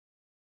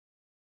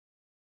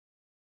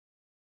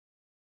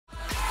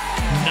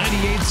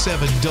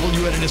98.7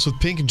 WNNS with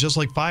Pink and Just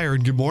Like Fire.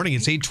 And good morning.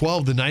 It's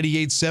 8:12, the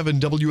 98.7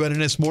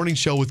 WNNS morning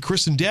show with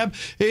Chris and Deb.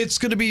 It's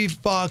going to be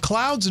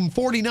clouds and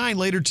 49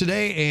 later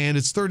today, and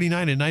it's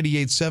 39 at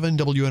 98.7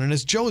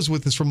 WNNS. Joe is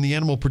with us from the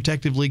Animal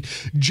Protective League.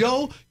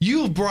 Joe,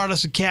 you have brought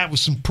us a cat with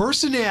some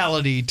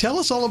personality. Tell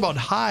us all about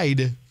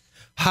Hyde.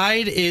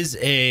 Hyde is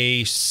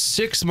a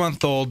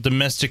 6-month-old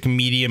domestic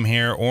medium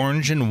hair,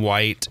 orange and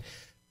white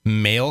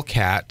male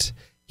cat.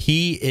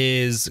 He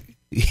is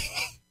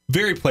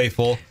very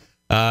playful.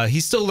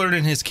 He's still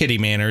learning his kitty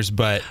manners,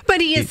 but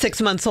he is 6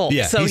 months old,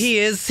 yeah, so he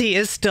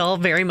is still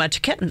very much a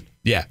kitten.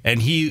 Yeah,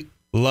 and he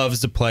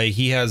loves to play.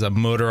 He has a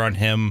motor on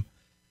him.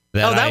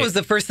 That was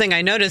the first thing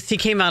I noticed. He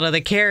came out of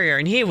the carrier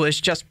and he was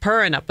just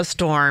purring up a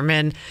storm,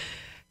 and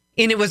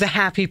it was a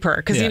happy purr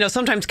because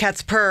sometimes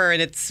cats purr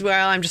and it's,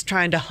 well, I'm just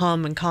trying to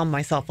hum and calm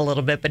myself a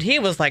little bit, but he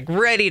was like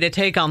ready to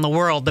take on the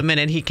world the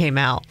minute he came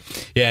out.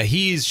 Yeah,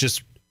 he's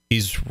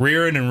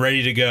rearing and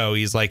ready to go.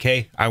 He's like,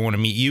 hey, I want to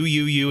meet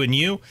you, and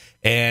you,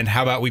 and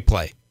how about we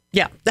play?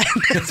 Yeah,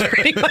 that's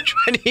pretty much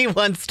what he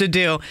wants to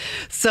do.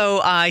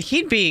 So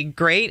he'd be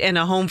great in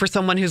a home for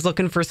someone who's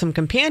looking for some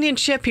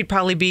companionship. He'd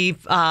probably be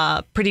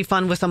pretty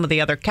fun with some of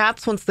the other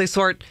cats once they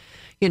sort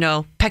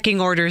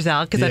pecking orders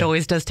out, because that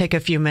always does take a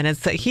few minutes.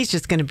 So he's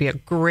just going to be a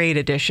great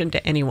addition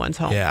to anyone's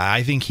home. Yeah,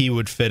 I think he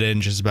would fit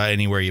in just about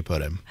anywhere you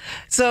put him.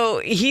 So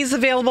he's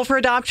available for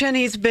adoption.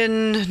 He's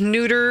been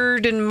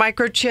neutered and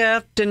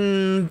microchipped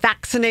and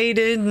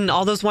vaccinated and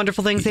all those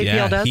wonderful things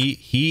APL does.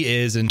 He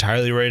is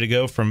entirely ready to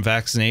go, from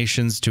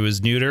vaccinations to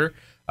his neuter.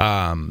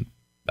 I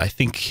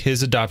think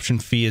his adoption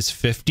fee is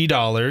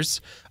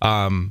 $50.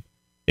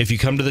 If you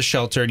come to the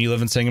shelter and you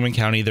live in Sangamon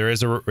County, there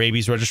is a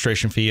rabies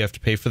registration fee you have to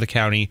pay for the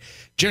county.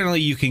 Generally,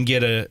 you can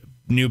get a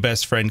new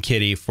best friend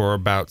kitty for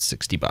about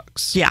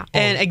 $60. Yeah,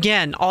 and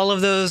again, all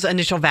of those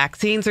initial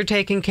vaccines are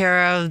taken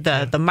care of.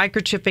 The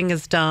microchipping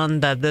is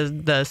done.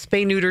 The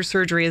spay-neuter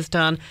surgery is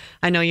done.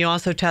 I know you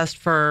also test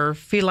for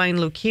feline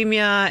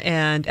leukemia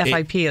and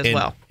FIP as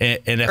well. And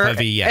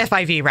FIV, yeah.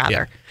 FIV,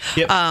 rather.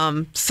 Yeah.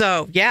 Yep.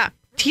 So, yeah.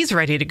 He's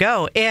ready to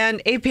go,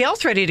 and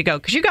APL's ready to go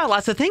because you got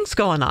lots of things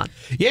going on.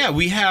 Yeah,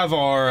 we have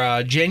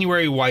our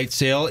January white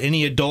sale.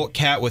 Any adult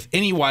cat with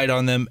any white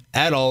on them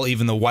at all,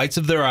 even the whites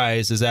of their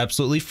eyes, is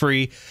absolutely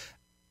free,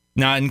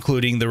 not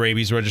including the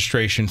rabies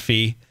registration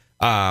fee.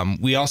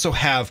 We also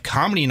have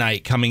comedy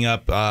night coming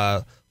up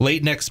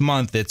late next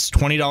month. It's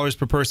 $20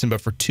 per person,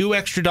 but for $2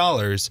 extra,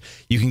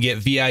 you can get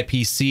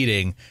VIP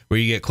seating where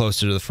you get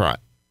closer to the front.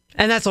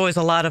 And that's always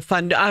a lot of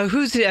fun.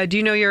 Do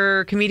you know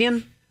your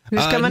comedian?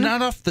 Who's coming?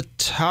 Not off the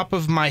top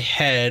of my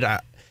head.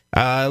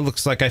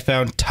 Looks like I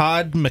found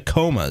Todd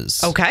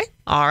McComas. Okay.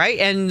 All right.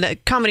 And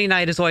comedy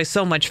night is always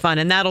so much fun.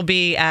 And that'll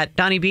be at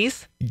Donnie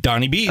B's?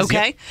 Donnie B's.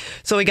 Okay. Yep.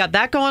 So we got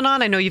that going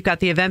on. I know you've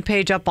got the event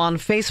page up on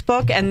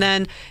Facebook. And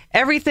then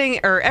every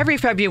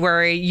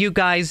February, you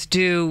guys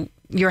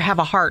have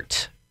a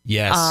heart.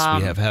 Yes,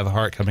 we have a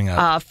heart coming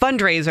up.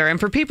 Fundraiser. And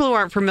for people who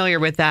aren't familiar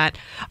with that,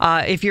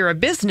 if you're a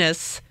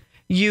business,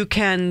 you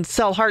can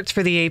sell hearts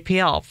for the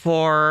APL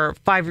for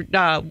 $5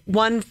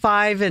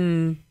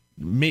 and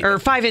 $10.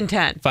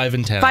 $5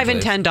 and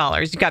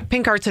 $10. You got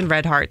pink hearts and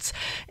red hearts.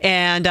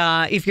 And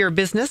if you're a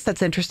business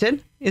that's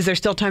interested, is there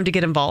still time to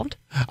get involved?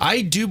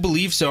 I do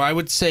believe so. I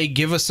would say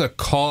give us a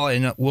call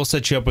and we'll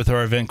set you up with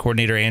our event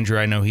coordinator, Andrew.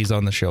 I know he's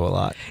on the show a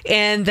lot.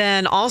 And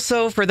then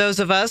also for those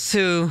of us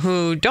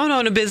who don't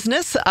own a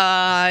business,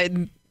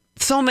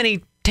 so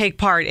many take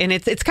part, and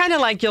it's kind of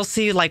like you'll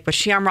see like with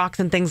shamrocks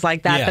and things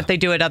like that they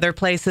do at other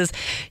places.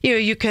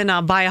 You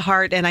can buy a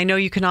heart, and I know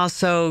you can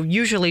also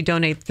usually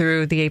donate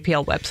through the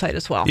APL website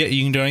as well. Yeah,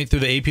 you can donate through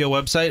the APL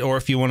website, or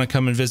if you want to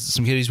come and visit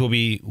some kitties, we'll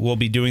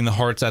be doing the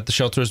hearts at the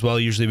shelter as well.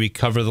 Usually we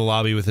cover the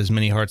lobby with as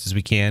many hearts as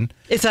we can.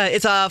 It's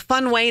a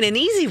fun way and an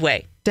easy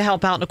way to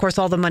help out, and of course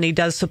all the money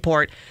does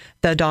support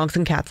the dogs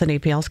and cats in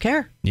APL's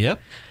care.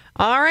 Yep.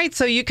 All right,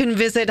 so you can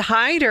visit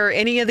Hyde or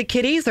any of the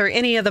kitties or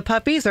any of the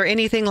puppies or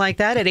anything like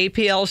that at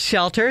APL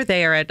Shelter.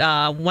 They are at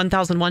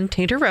 1001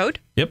 Taintor Road.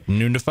 Yep,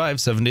 noon to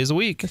 5, 7 days a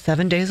week.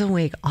 7 days a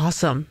week.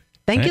 Awesome.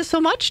 Thank you so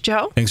much,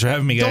 Joe. Thanks for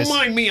having me, guys. Don't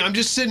mind me. I'm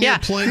just sitting here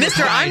playing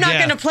Mister, with Hyde. I'm not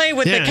going to play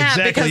with the cat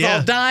because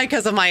I'll die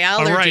because of my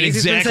allergies. All right,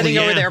 He's been sitting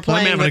over there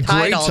playing with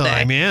Hyde all day. I'm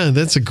having a great time. Yeah,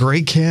 that's a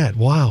great cat.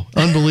 Wow.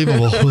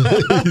 Unbelievable.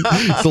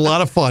 It's a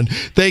lot of fun.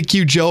 Thank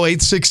you, Joe.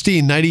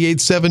 816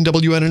 98.7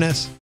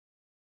 WNNS.